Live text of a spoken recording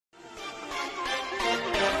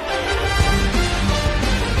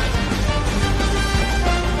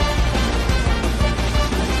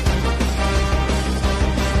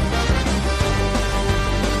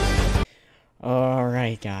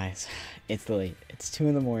guys, it's late. It's 2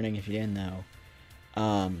 in the morning if you didn't know.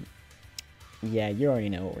 Yeah, you already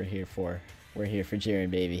know what we're here for. We're here for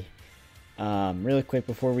Jiren, baby. Really quick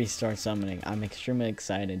before we start summoning, I'm extremely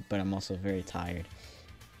excited, but I'm also very tired.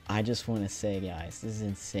 I just want to say, guys, this is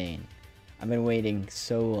insane. I've been waiting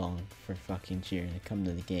so long for fucking Jiren to come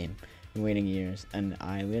to the game. I've been waiting years, and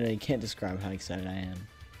I literally can't describe how excited I am.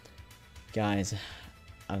 Guys,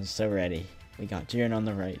 I'm so ready. We got Jiren on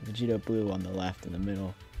the right, Vegito Blue on the left, in the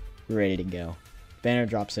middle. We're ready to go. Banner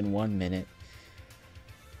drops in 1 minute.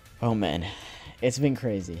 Oh man, it's been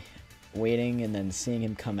crazy. Waiting and then seeing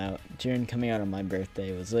him come out. Jiren coming out on my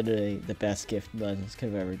birthday was literally the best gift Legends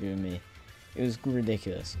could have ever given me. It was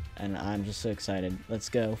ridiculous, and I'm just so excited. Let's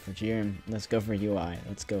go for Jiren. Let's go for UI.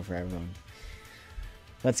 Let's go for everyone.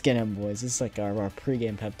 Let's get him, boys. This is like our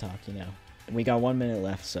pre-game pep talk, you know. We got 1 minute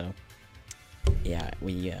left, so yeah,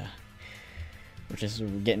 we're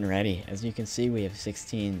getting ready. As you can see, we have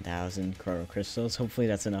 16,000 Chrono Crystals. Hopefully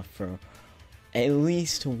that's enough for at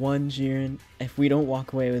least one Jiren. If we don't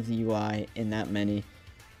walk away with the UI in that many,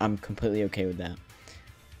 I'm completely okay with that.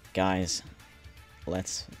 Guys,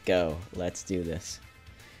 let's go. Let's do this.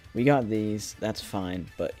 We got these, that's fine,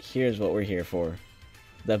 but here's what we're here for.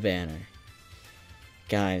 The banner.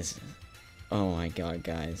 Guys, oh my god,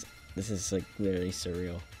 guys. This is like literally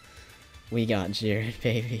surreal. We got Jiren,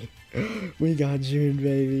 baby. We got Jiren,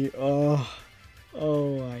 baby. Oh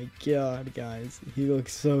my god, guys. He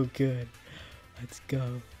looks so good. Let's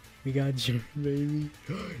go. We got Jiren, baby.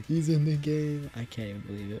 He's in the game. I can't even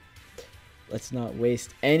believe it. Let's not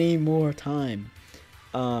waste any more time.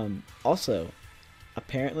 Also,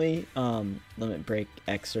 apparently, Limit Break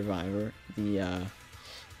X Survivor, the,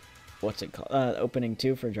 what's it called? Opening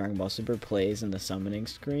 2 for Dragon Ball Super plays in the summoning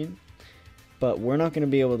screen. But we're not going to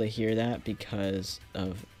be able to hear that because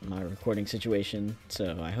of my recording situation,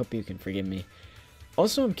 so I hope you can forgive me.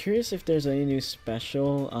 Also, I'm curious if there's any new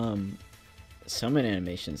special summon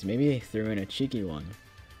animations. Maybe they threw in a cheeky one.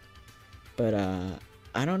 But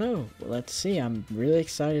I don't know. Let's see. I'm really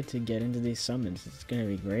excited to get into these summons. It's going to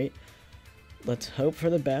be great. Let's hope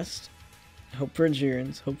for the best. Hope for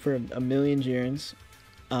Jirens. Hope for a million Jirens.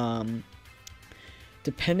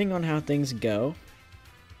 Depending on how things go,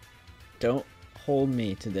 don't hold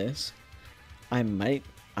me to this. I might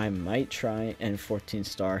try and 14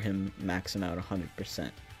 star him, max him out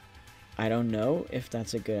 100%. I don't know if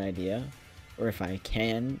that's a good idea, or if I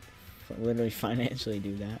can literally financially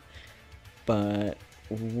do that. But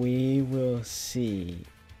we will see.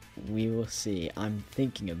 We will see. I'm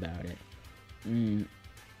thinking about it.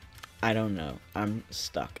 I don't know. I'm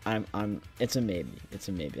stuck. It's a maybe. It's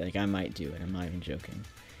a maybe. Like, I might do it. I'm not even joking.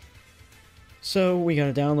 So we got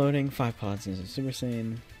a downloading 5 pods into Super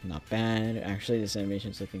Saiyan. Not bad. Actually, this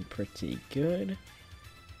animation is looking pretty good.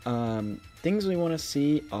 Things we want to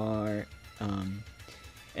see are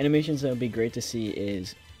animations that would be great to see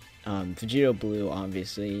is Vegito Blue,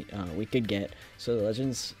 obviously. We could get, so the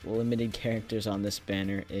Legends limited characters on this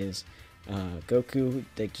banner is Goku.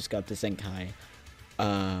 They just got the Zenkai.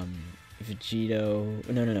 Vegito,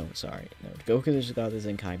 no, sorry, no, Goku just got the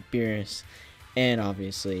Zenkai, Beerus, and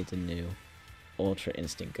obviously the new Ultra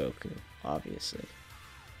Instinct Goku, obviously.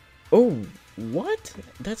 Oh, what?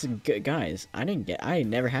 That's good, guys. I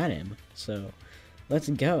never had him, so let's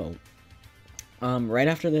go. Right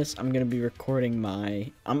after this, I'm gonna be recording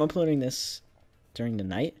I'm uploading this during the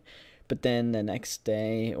night, but then the next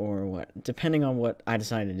day, or what, depending on what I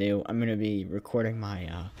decide to do, I'm gonna be recording my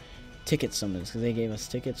ticket summons, because they gave us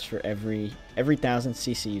tickets for every 1,000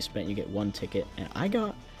 CC you spent, you get 1 ticket, and I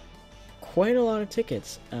got quite a lot of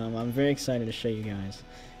tickets. I'm very excited to show you guys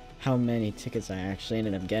how many tickets I actually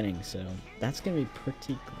ended up getting, so that's gonna be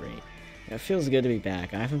pretty great. It feels good to be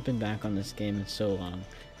back. I haven't been back on this game in so long,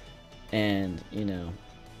 and you know,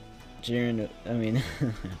 Jiren, I mean,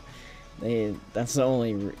 that's the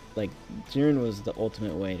only, like, Jiren was the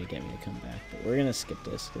ultimate way to get me to come back, but we're gonna skip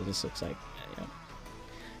this, because this looks like, you know,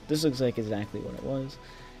 this looks like exactly what it was.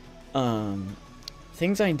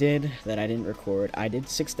 Things I did that I didn't record. I did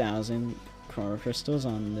 6,000 Chrono Crystals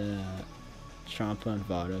on the Champa and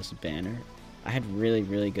Vados banner. I had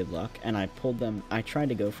really good luck, and I pulled them. I tried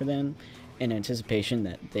to go for them in anticipation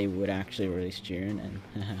that they would actually release Jiren, and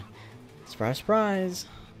surprise, surprise,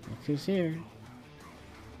 look who's here.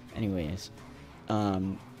 Anyways,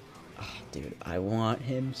 oh, dude, I want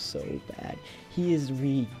him so bad. He is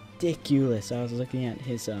ridiculous. I was looking at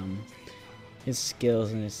his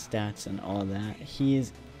skills and his stats and all that. He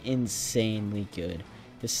is insanely good.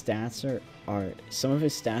 His stats are some of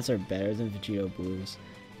his stats are better than Vegito Blue's.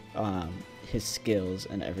 His skills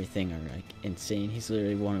and everything are like insane. He's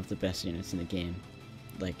literally one of the best units in the game.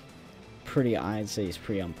 Like, I'd say he's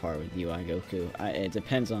pretty on par with UI Goku. It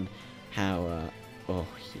depends on how, oh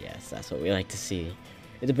yes, that's what we like to see.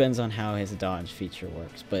 It depends on how his dodge feature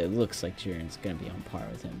works, but it looks like Jiren's going to be on par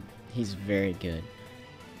with him. He's very good.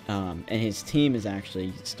 And his team is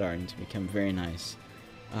actually starting to become very nice.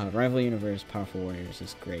 Rival Universe, Powerful Warriors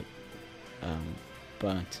is great.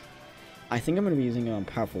 But I think I'm going to be using him on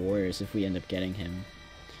Powerful Warriors if we end up getting him.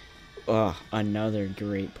 Oh, another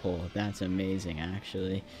great pull. That's amazing,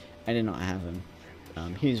 actually. I did not have him.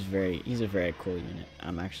 He's a very cool unit.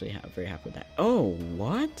 I'm actually very happy with that. Oh,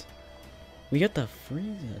 what? We got the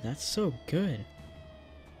Frieza. That's so good.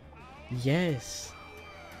 Yes.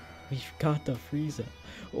 We've got the Frieza.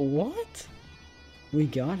 What? We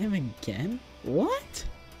got him again? What?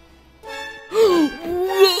 What?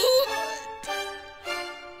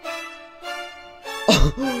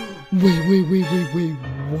 Oh, wait,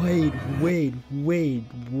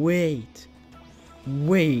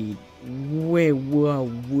 whoa.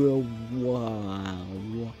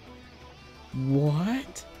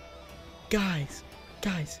 What? Guys,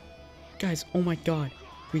 oh my god.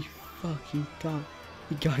 We got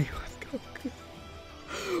you.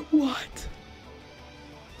 What?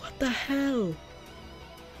 What the hell?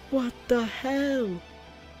 What the hell?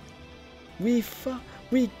 We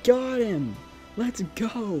got him. Let's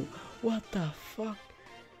go. What the fuck?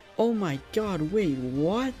 Oh my god, wait,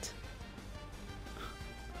 what?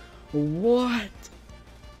 What?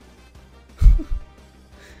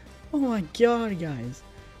 Oh my god, guys.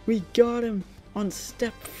 We got him on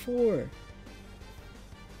step 4.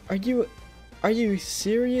 Are you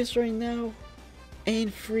serious right now? And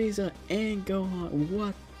Frieza and Gohan.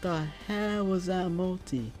 What the hell was that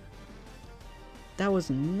multi? That was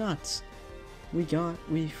nuts. We got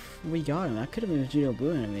him. That could have been a Vegito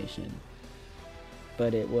Blue animation.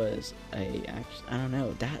 But it was I don't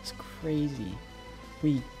know. That's crazy.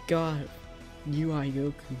 We got UI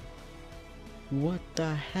Goku. What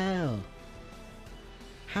the hell?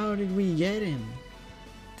 How did we get him?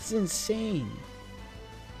 It's insane.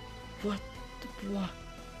 What?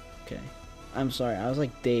 Okay. I'm sorry. I was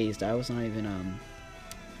like dazed. I was not even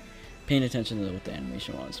paying attention to what the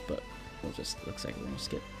animation was. But we'll just looks like we're gonna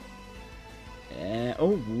skip.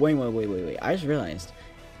 Oh wait! I just realized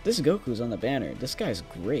this Goku's on the banner. This guy's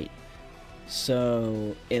great.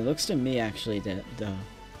 So it looks to me actually that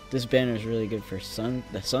this banner is really good for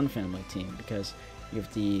the Sun family team, because you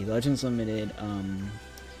have the Legends Limited,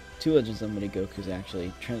 2 Legends Limited Goku's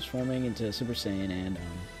actually transforming into Super Saiyan, and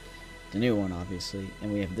the new one obviously.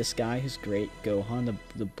 And we have this guy who's great, Gohan,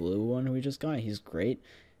 the blue one who we just got. He's great.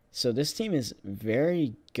 So this team is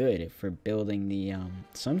very good for building the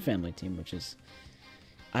Sun family team, which is,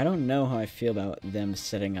 I don't know how I feel about them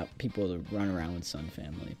setting up people to run around with Sun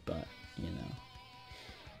family, but you know,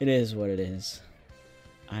 it is what it is.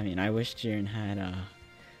 I mean, I wish Jiren had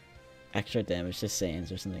extra damage to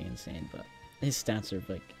Saiyans or something insane, but his stats are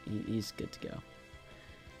like, he's good to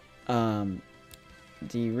go.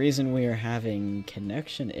 The reason we are having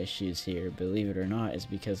connection issues here, believe it or not, is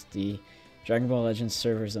because the Dragon Ball Legends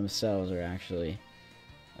servers themselves are actually,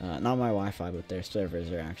 not my Wi-Fi, but their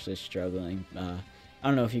servers are actually struggling. I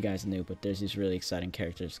don't know if you guys knew, but there's these really exciting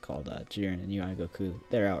characters called Jiren and UI Goku.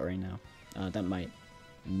 They're out right now. That might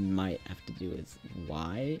have to do with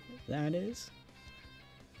why that is.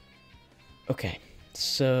 Okay,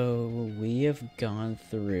 so we have gone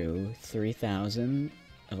through 3,000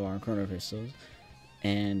 of our Chrono Crystals,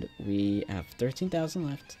 and we have 13,000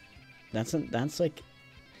 left. That's like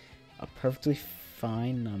a perfectly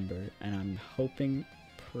fine number, and I'm hoping,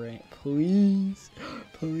 please,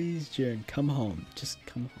 Jiren, come home. Just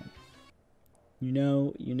come home. You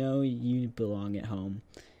know you belong at home,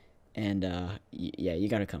 and yeah, you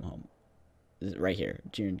gotta come home. Right here,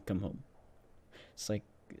 Jiren, come home. It's like,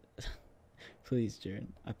 please, Jiren,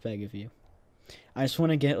 I beg of you. I just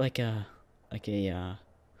want to get like an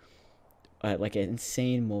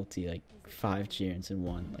insane multi, like 5 Jirens in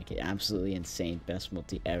one, like an absolutely insane best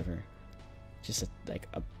multi ever. Just like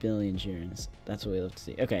a billion Jirens. That's what we love to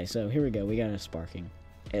see. Okay, so here we go. We got a sparking.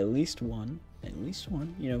 At least one. You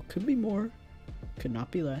know, could be more. Could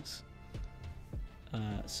not be less.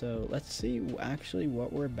 So let's see actually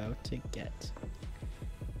what we're about to get.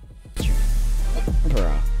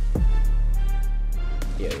 Bruh.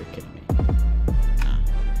 Yeah, you're kidding me.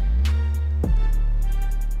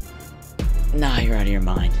 Nah, you're out of your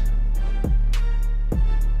mind.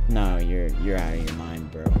 No, you're out of your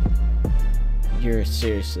mind, bro. You're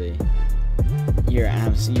seriously. You're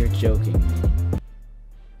joking me.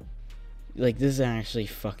 Like, this is actually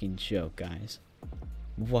fucking joke, guys.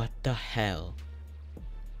 What the hell?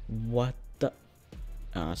 What the?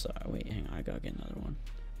 Oh, sorry. Wait, hang on. I gotta get another one.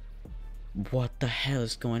 What the hell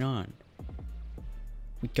is going on?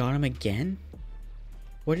 We got him again?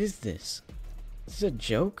 What is this? Is this a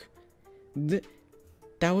joke? That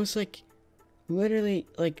was like literally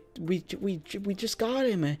like we just got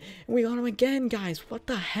him and we got him again, guys. What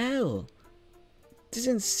the hell? This is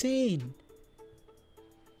insane.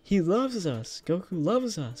 He loves us. Goku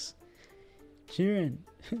loves us. Jiren.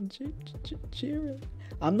 Jiren.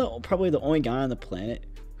 I'm probably the only guy on the planet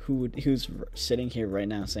who's sitting here right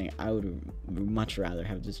now saying I would much rather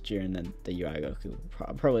have this Jiren than the UI Goku.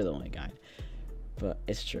 Probably the only guy. But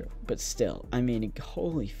it's true. But still, I mean,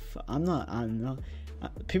 holy I'm not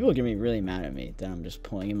people are gonna be really mad at me that I'm just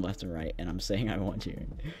pulling him left and right and I'm saying I want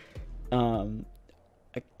Jiren.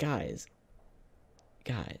 Guys.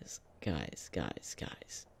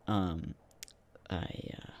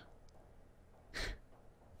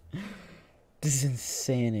 This is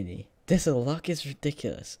insanity. This luck is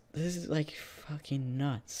ridiculous. This is like fucking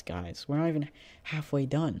nuts, guys. We're not even halfway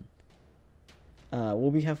done.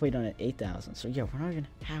 We'll be halfway done at 8,000. So yeah, we're not even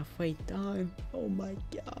halfway done. Oh my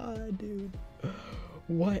god, dude.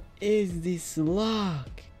 What is this luck?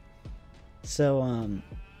 So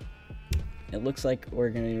it looks like we're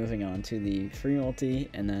gonna be moving on to the free multi,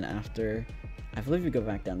 and then after, I believe we go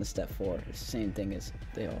back down to step 4. It's the same thing as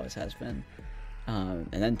they always has been.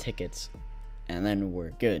 And then tickets, and then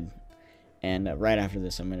we're good. And right after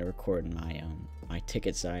this, I'm gonna record my my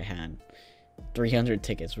tickets that I had. 300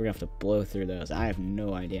 tickets. We're gonna have to blow through those. I have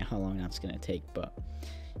no idea how long that's gonna take, but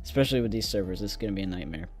especially with these servers, this is gonna be a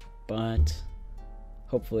nightmare. But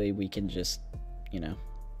hopefully we can just, you know,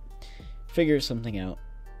 figure something out.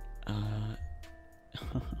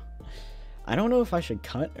 I don't know if I should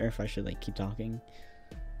cut or if I should like keep talking.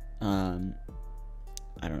 I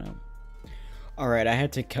don't know. Alright, I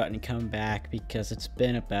had to cut and come back because it's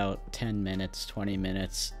been about 10 minutes, 20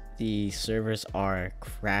 minutes. The servers are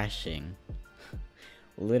crashing.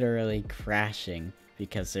 Literally crashing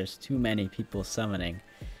because there's too many people summoning.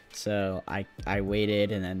 So I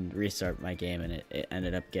waited and then restart my game, and it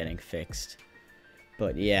ended up getting fixed.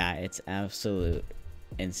 But yeah, it's absolute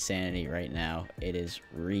insanity right now. It is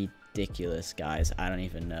ridiculous, guys. I don't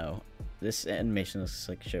even know. This animation looks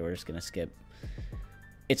like shit. We're just gonna skip.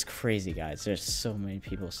 It's crazy, guys. There's so many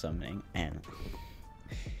people summoning, and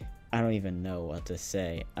I don't even know what to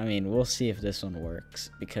say. I mean, we'll see if this one works,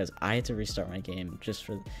 because I had to restart my game just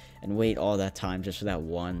for, and wait all that time just for that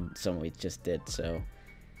one summon we just did, so.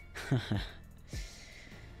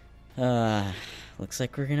 Looks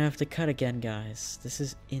like we're gonna have to cut again, guys. This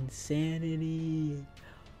is insanity.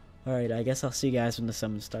 Alright, I guess I'll see you guys when the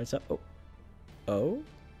summon starts up. Oh?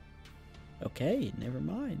 Okay, never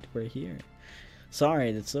mind. We're here.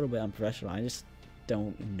 Sorry, that's a little bit unprofessional. I just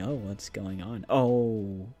don't know what's going on.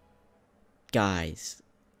 Oh. Guys.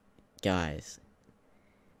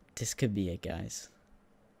 This could be it, guys.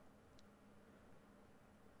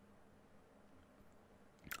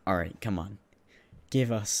 Alright, come on.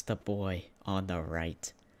 Give us the boy on the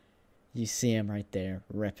right. You see him right there,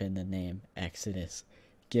 repping the name Exodus.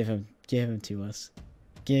 Give him to us.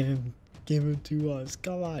 Give him to us.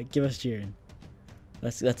 Come on, give us Jiren.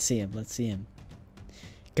 Let's see him.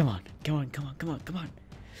 Come on.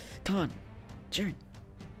 Jiren.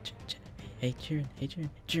 Hey, Jiren.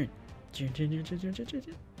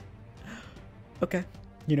 Okay,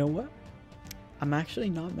 you know what? I'm actually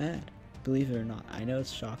not mad. Believe it or not. I know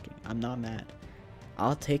it's shocking. I'm not mad.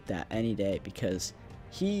 I'll take that any day, because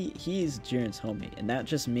he's Jiren's homie, and that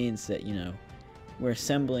just means that, you know, we're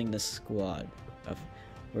assembling this squad of,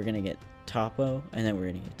 we're gonna get Toppo, and then we're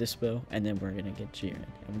gonna get Dispo, and then we're gonna get Jiren,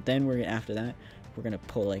 and then after that we're gonna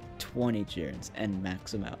pull like 20 Jirens and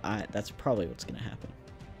max them out. That's probably what's gonna happen,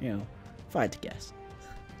 you know, if I had to guess.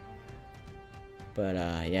 But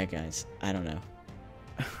yeah, guys, I don't know.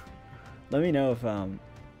 Let me know if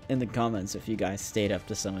in the comments if you guys stayed up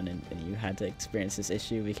to summon and you had to experience this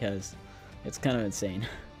issue, because it's kind of insane.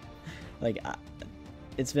 Like,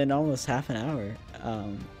 it's been almost half an hour,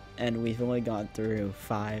 and we've only gone through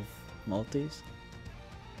 5 multis.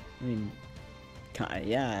 I mean,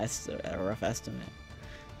 yeah, that's a rough estimate.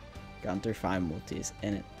 Gone through 5 multis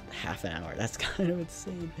in half an hour. That's kind of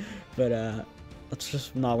insane. But let's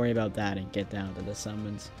just not worry about that and get down to the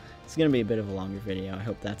summons. It's gonna be a bit of a longer video. I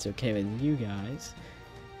hope that's okay with you guys.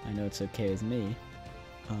 I know it's okay with me.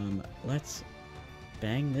 Let's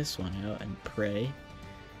bang this one out and pray.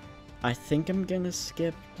 I think I'm gonna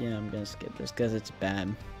skip. Yeah, I'm gonna skip this because it's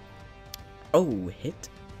bad. Oh, hit.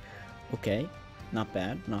 Okay, not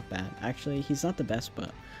bad. Actually, he's not the best,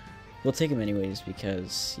 but we'll take him anyways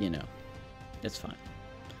because, you know, it's fine.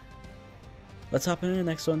 Let's hop into the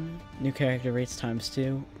next one. New character rates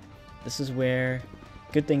 ×2. This is where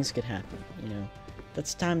good things could happen, you know.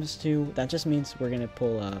 That's ×2. That just means we're gonna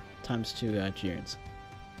pull ×2 Jirens.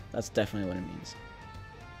 That's definitely what it means.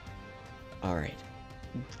 Alright.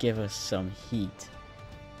 Give us some heat.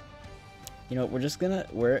 You know, we're just gonna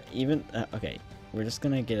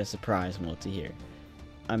get a surprise multi here.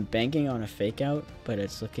 I'm banking on a fake out, but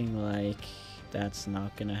it's looking like that's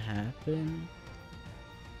not gonna happen.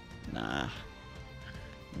 Nah.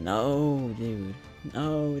 No, dude.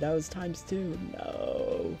 No, that was ×2.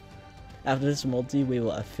 No. After this multi, we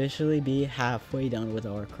will officially be halfway done with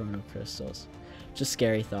our chrono crystals. Just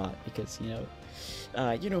scary thought, because you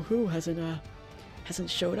know who hasn't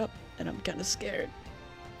showed up, and I'm kind of scared.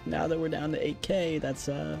 Now that we're down to 8K, that's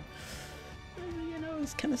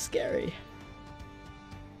it's kind of scary.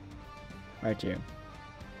 Alright, Jiren.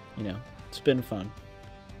 You know, it's been fun.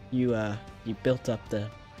 You built up the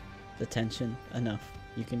tension enough.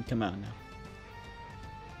 You can come out now.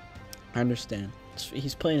 I understand.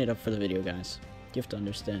 He's playing it up for the video, guys. You have to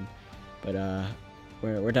understand. But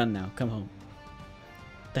we're done now. Come home.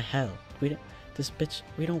 The hell? We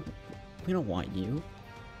don't want you.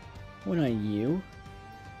 We don't want you.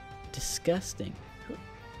 Disgusting. Who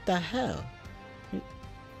the hell?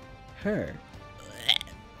 Her.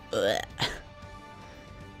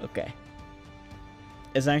 Okay.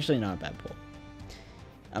 It's actually not a bad pull.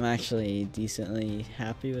 I'm actually decently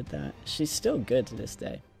happy with that. She's still good to this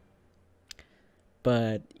day.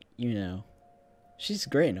 But, you know, she's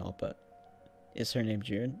great and all, but is her name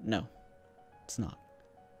Jiren? No, it's not.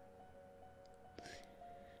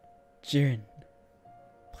 Jiren,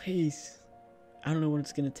 please. I don't know what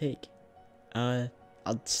it's gonna take. I'll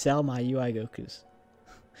sell my UI Gokus.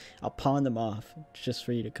 I'll pawn them off just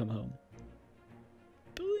for you to come home.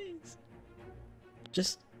 Please.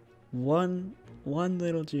 Just one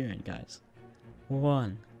little Jiren, guys.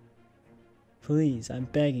 One. Please, I'm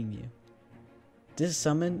begging you. This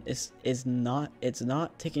summon it's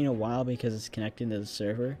not taking a while because it's connecting to the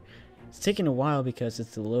server. It's taking a while because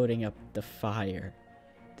it's loading up the fire.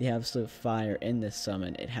 The absolute fire in this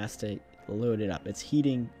summon. It has to load it up. It's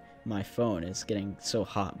heating my phone. It's getting so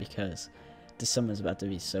hot because this summon's about to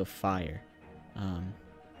be so fire.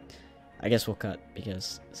 I guess we'll cut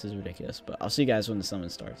because this is ridiculous. But I'll see you guys when the summon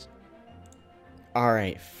starts.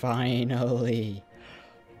 Alright, finally.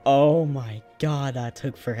 Oh my god, that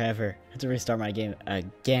took forever. I had to restart my game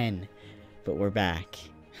again. But we're back.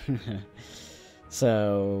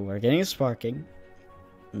 So, we're getting a sparking.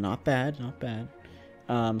 Not bad, not bad.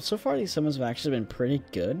 So far these summons have actually been pretty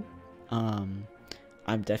good. I'm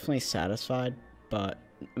definitely satisfied, but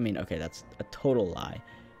I mean, okay, that's a total lie.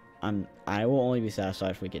 I will only be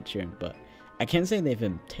satisfied if we get Jiren, but I can't say they've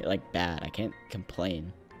been like bad. I can't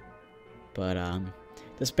complain. But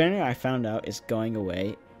this banner I found out is going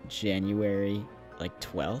away January like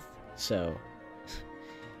 12th. So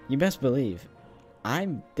you best believe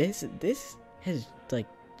this has like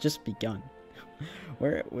just begun.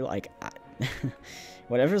 we're like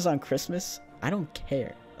whatever's on Christmas, I don't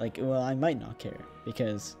care. Like, well, I might not care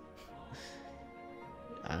because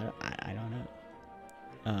I don't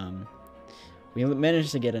know. We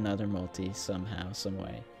managed to get another multi somehow, some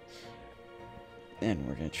way. And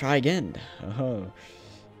we're gonna try again. Oh,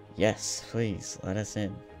 yes, please, let us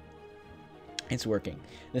in. It's working.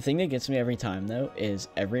 The thing that gets me every time, though, is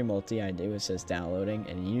every multi I do, it says downloading,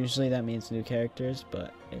 and usually that means new characters,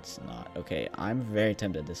 but it's not. Okay, I'm very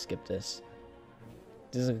tempted to skip this.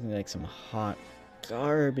 This is looking like some hot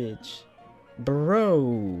garbage.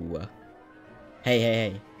 Bro!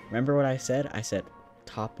 Hey. Remember what I said? I said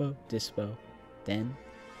Topo, Dispo, then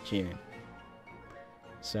Jiren.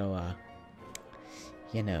 So,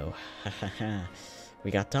 you know,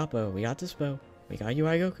 we got Topo, we got Dispo, we got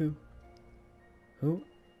UI Goku. Who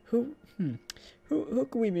could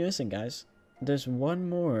we be missing, guys? There's one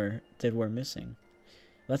more that we're missing.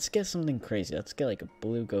 Let's get something crazy. Let's get like a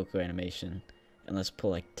blue Goku animation, and let's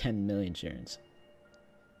pull like 10 million Jirens.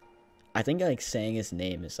 I think like saying his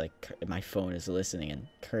name is like my phone is listening and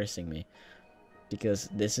cursing me because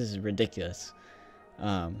this is ridiculous.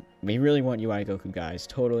 We really want UI Goku, guys.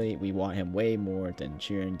 Totally, we want him way more than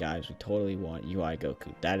Jiren, guys. We totally want UI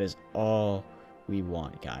Goku. That is all we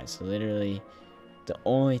want, guys. Literally, the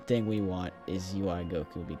only thing we want is UI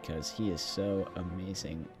Goku because he is so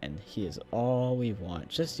amazing and he is all we want.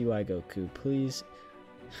 Just UI Goku, please.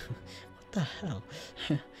 What the hell?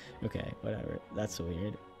 Okay, whatever. That's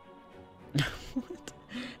weird. What?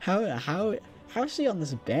 How is she on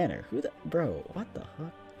this banner? Who the bro? What the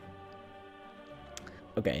fuck?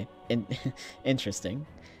 Okay, interesting.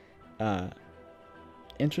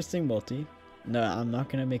 Interesting multi. No, I'm not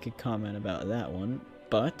gonna make a comment about that one.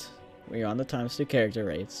 But we're on the ×2 character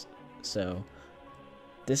rates, so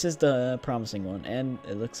This is the promising one, and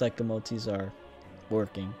it looks like the multis are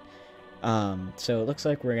working. So it looks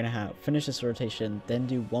like we're gonna finish this rotation, then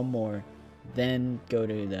do one more, then go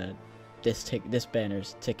to this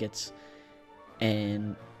banner's tickets,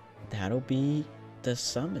 and that'll be the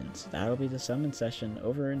summons. That'll be the summon session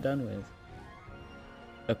over and done with.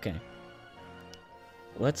 Okay.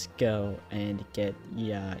 Let's go and get,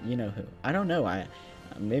 yeah, you know who. I don't know.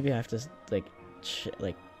 Maybe I have to like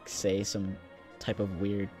say some type of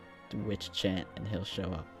weird witch chant and he'll show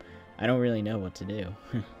up. I don't really know what to do.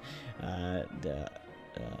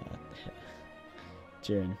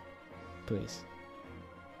 Jiren, please.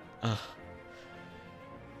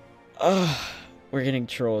 We're getting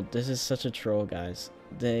trolled. This is such a troll, guys.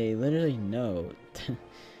 They literally know.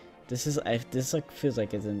 This feels like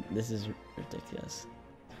this is ridiculous.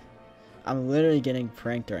 I'm literally getting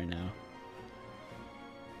pranked right now.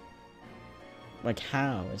 Like,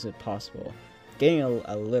 how is it possible? Getting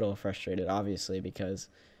a little frustrated, obviously, because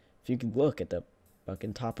if you can look at the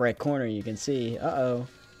fucking top right corner, you can see, it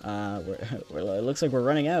looks like we're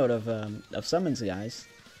running out of summons, guys.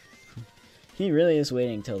 He really is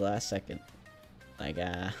waiting till the last second. Like,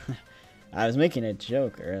 I was making a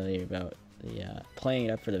joke earlier about the playing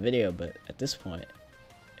it up for the video, but at this point,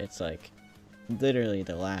 it's like literally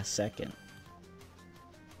the last second.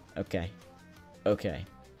 Okay.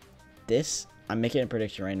 I'm making a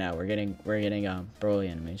prediction right now. We're getting Broly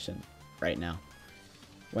animation right now.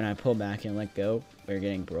 When I pull back and let go, we're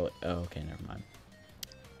getting Broly. Oh, okay, never mind.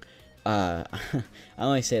 I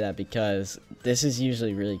only say that because this is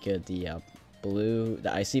usually really good. The blue,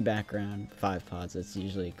 the icy background, 5 pods. That's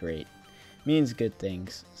usually great. Means good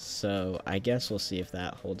things. So I guess we'll see if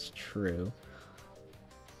that holds true.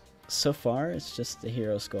 So far, it's just the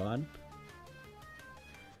hero squad.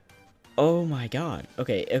 Oh my god.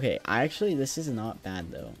 Okay. Actually, this is not bad,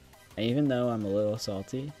 though. Even though I'm a little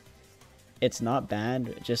salty, it's not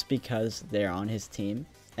bad just because they're on his team,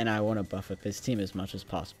 and I want to buff up his team as much as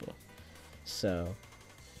possible. So,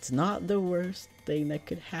 it's not the worst thing that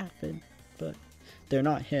could happen, but they're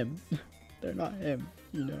not him. They're not him,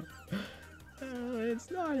 you know.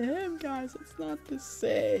 It's not him, guys. It's not the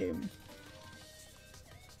same.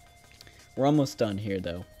 We're almost done here,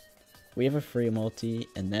 though. We have a free multi,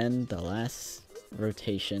 and then the last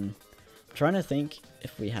rotation. I'm trying to think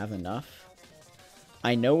if we have enough.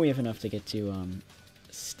 I know we have enough to get to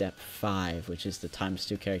step 5, which is the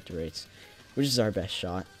 ×2 character rates, which is our best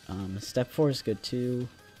shot. Step 4 is good too.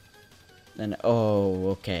 Then, oh,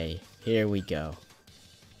 okay. Here we go.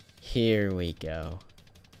 Here we go.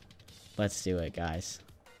 Let's do it, guys.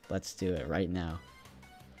 Let's do it right now.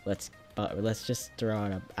 Let's just throw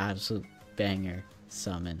out an absolute banger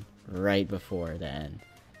summon right before the end.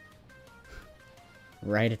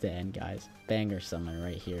 Right at the end, guys. Banger summon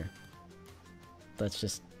right here. Let's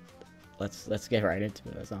get right into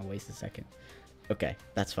it. Let's not waste a second. Okay,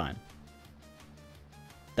 that's fine.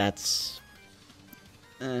 That's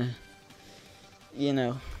you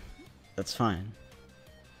know, that's fine.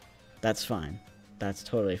 That's fine. That's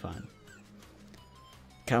totally fine.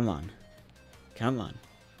 Come on.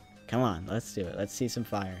 Let's do it. Let's see some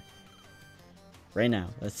fire. Right now,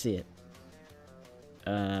 let's see it.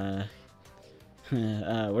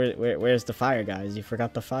 Where's the fire, guys? You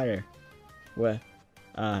forgot the fire. What?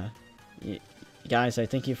 Guys, I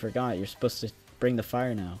think you forgot. You're supposed to bring the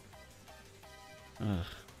fire now.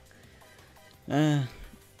 You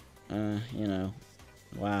know.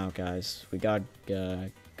 Wow, guys. We got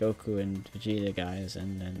Goku and Vegeta, guys,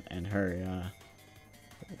 and her.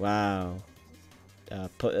 Wow.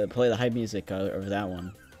 Play the hype music over that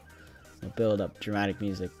one. We'll build up dramatic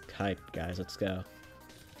music. Hype, guys. Let's go.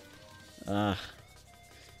 5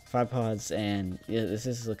 pods, and yeah, this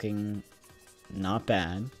is looking not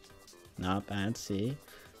bad. Not bad, see?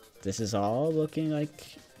 This is all looking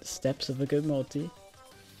like steps of a good multi.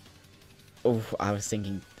 Oh,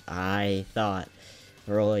 I thought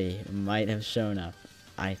Broly might have shown up.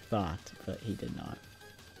 I thought, but he did not.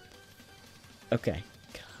 Okay,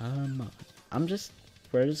 come on.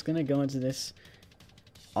 We're just gonna go into this.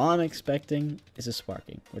 All I'm expecting is a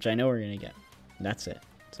sparking, which I know we're gonna get. That's it.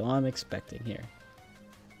 That's all I'm expecting here.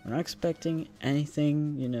 We're not expecting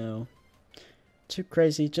anything, you know, too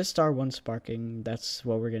crazy. Just our 1 sparking. That's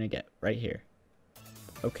what we're gonna get right here.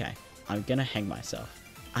 Okay, I'm gonna hang myself.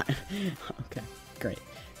 Okay, great.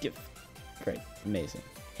 Great, amazing.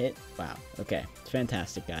 Hit. Wow. Okay, it's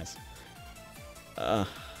fantastic, guys. Oh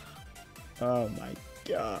my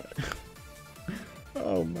god.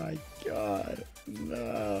 Oh my god.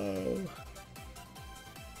 No.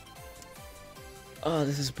 Oh,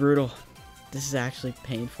 this is brutal. This is actually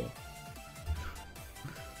painful.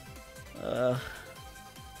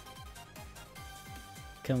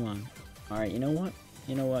 come on. Alright, you know what?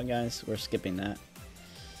 You know what, guys? We're skipping that.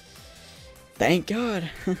 Thank God!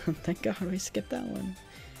 Thank God we skipped that one.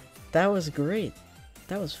 That was great.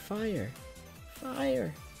 That was fire.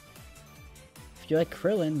 Fire. If you like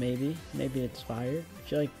Krillin, maybe it's fire.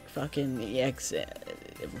 If you like fucking EX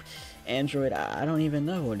Android, I don't even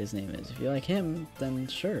know what his name is. If you like him, then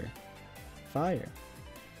sure. Fire.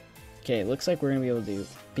 Okay, it looks like we're gonna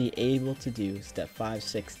be able to do step 5,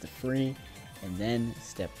 6 to free, and then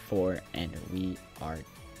step 4, and we are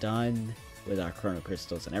done with our chrono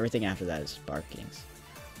crystals, and everything after that is sparkings.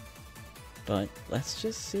 But let's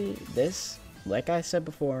just see this. Like I said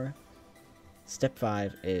before, step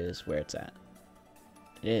 5 is where it's at.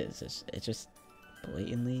 It is. It just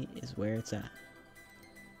blatantly is where it's at.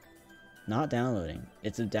 Not downloading.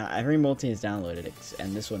 It's every multi is downloaded,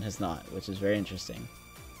 and this one has not, which is very interesting.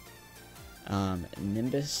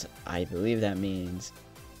 Nimbus, I believe that means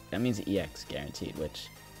EX guaranteed, which,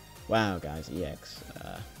 wow, guys, EX.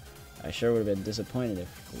 I sure would have been disappointed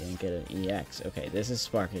if we didn't get an EX. Okay, this is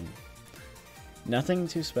sparking. Nothing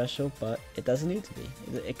too special, but it doesn't need to be.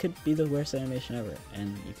 It could be the worst animation ever,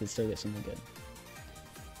 and you could still get something good.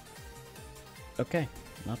 Okay,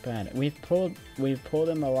 not bad. We've pulled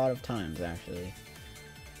him a lot of times, actually.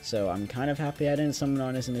 So I'm kind of happy I didn't summon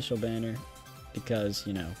on his initial banner, because,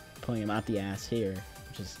 you know, pulling him out the ass here,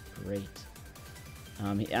 which is great.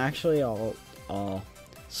 He actually, all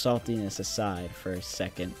saltiness aside for a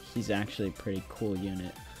second, he's actually a pretty cool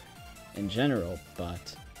unit in general,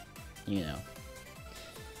 but, you know,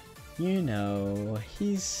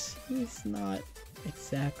 he's not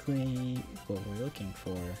exactly what we're looking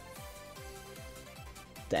for.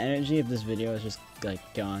 The energy of this video is just like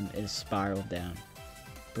gone. It is spiraled down,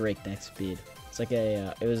 breakneck speed. It's like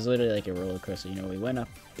it was literally like a roller coaster. You know, we went up,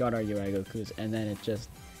 got our UI GOKU'S, and then it just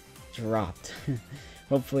dropped.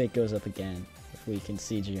 Hopefully it goes up again if we can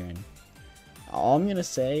see Jiren. All I'm gonna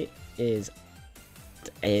say is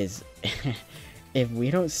if we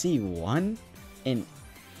don't see one in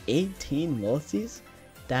 18 multis,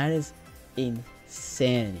 that is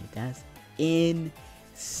insanity. That's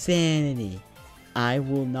insanity. I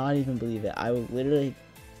will not even believe it. I will literally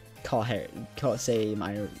say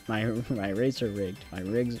my rates are rigged. My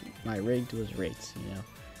rigged was rates, you know.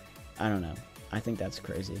 I don't know. I think that's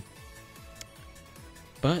crazy.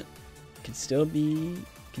 But can still be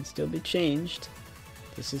changed.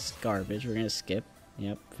 This is garbage. We're gonna skip.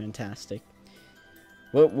 Yep, fantastic.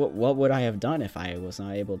 What would I have done if I was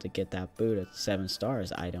not able to get that boot at 7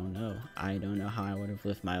 stars? I don't know. I don't know how I would have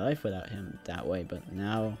lived my life without him that way, but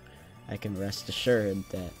now I can rest assured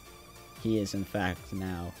that he is in fact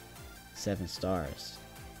now 7 stars.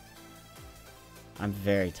 I'm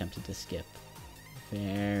very tempted to skip.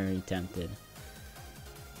 Very tempted.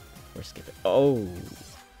 We're skipping. Oh,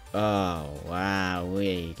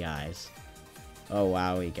 wowee, guys. Oh,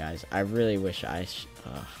 wowee, guys. I really wish I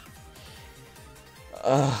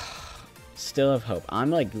still have hope. I'm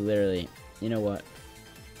like literally, you know what?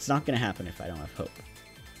 It's not gonna happen if I don't have hope.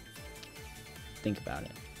 Think about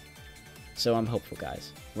it. So I'm hopeful,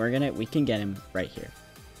 guys. We can get him right here.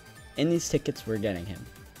 In these tickets, we're getting him.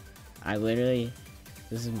 This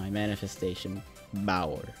is my manifestation.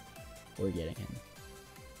 Bauer. We're getting him.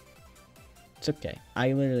 It's okay.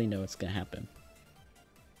 I literally know it's gonna happen.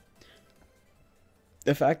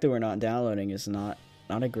 The fact that we're not downloading is not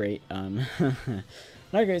a great not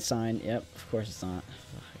a great sign. Yep, of course it's not.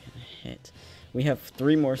 Hit. We have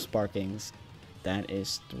 3 more sparkings. That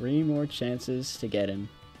is 3 more chances to get him.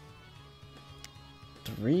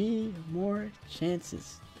 3 more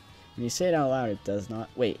chances. When you say it out loud, it does not.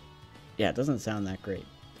 Wait. Yeah, it doesn't sound that great.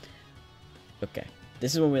 Okay.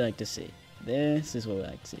 This is what we like to see. This is what we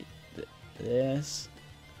like to see. This.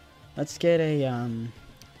 Let's get a,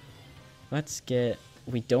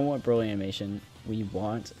 we don't want Broly animation. We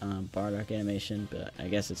want, Bardock animation, but I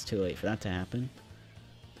guess it's too late for that to happen.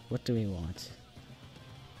 What do we want?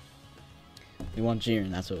 We want Jiren,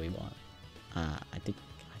 that's what we want. I think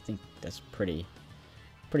that's pretty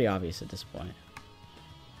obvious at this point.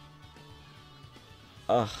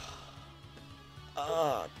 Oh,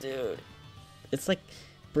 dude. It's like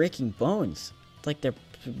breaking bones. It's like they're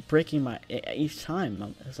breaking my, each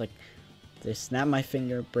time. It's like, they snap my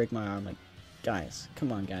finger, break my arm. Like, guys,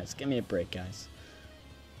 come on, guys. Give me a break, guys.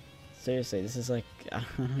 Seriously, this is like, I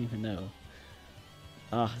don't even know.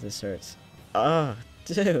 Oh, this hurts. Oh,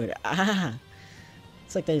 dude.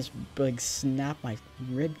 It's like they just like snap my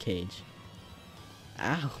rib cage.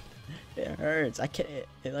 Ow. It hurts. I can't,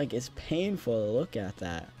 it's painful to look at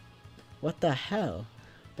that. What the hell?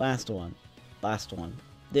 Last one.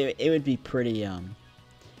 It would be pretty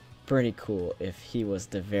pretty cool if he was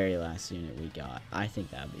the very last unit we got. I think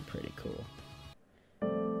that would be pretty cool.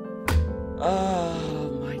 Oh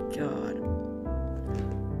my god.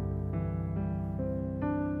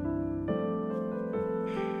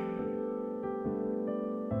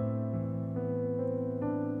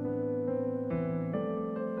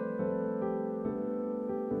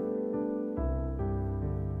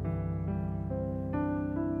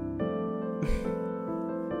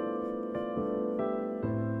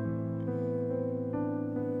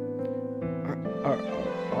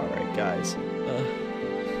 Alright guys,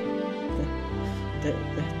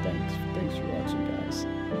 thanks for watching guys.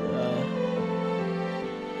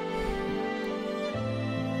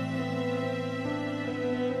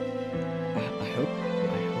 I hope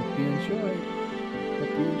you enjoyed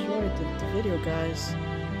the video guys.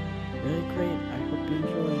 Really great, I hope you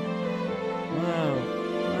enjoyed. Wow,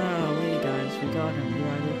 wait guys, we got him. I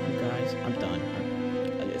love you guys. I'm done.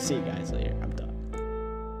 See you guys later.